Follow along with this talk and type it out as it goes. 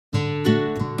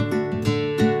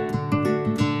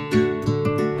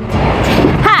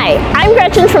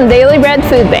Gretchen from Daily Bread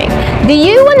Food Bank. Do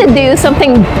you want to do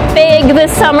something big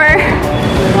this summer?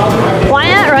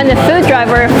 Why not run a food drive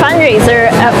or a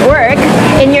fundraiser at work,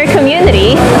 in your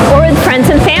community, or with friends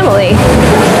and family?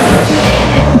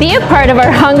 Be a part of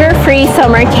our Hunger-Free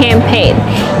Summer campaign.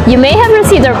 You may have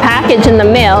received our package in the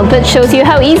mail that shows you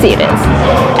how easy it is.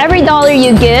 Every dollar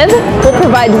you give will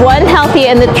provide one healthy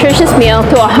and nutritious meal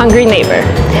to a hungry neighbor.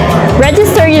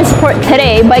 Register your support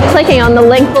today by clicking on the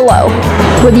link below.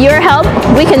 With your help,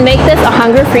 we can make this a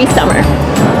hunger-free summer.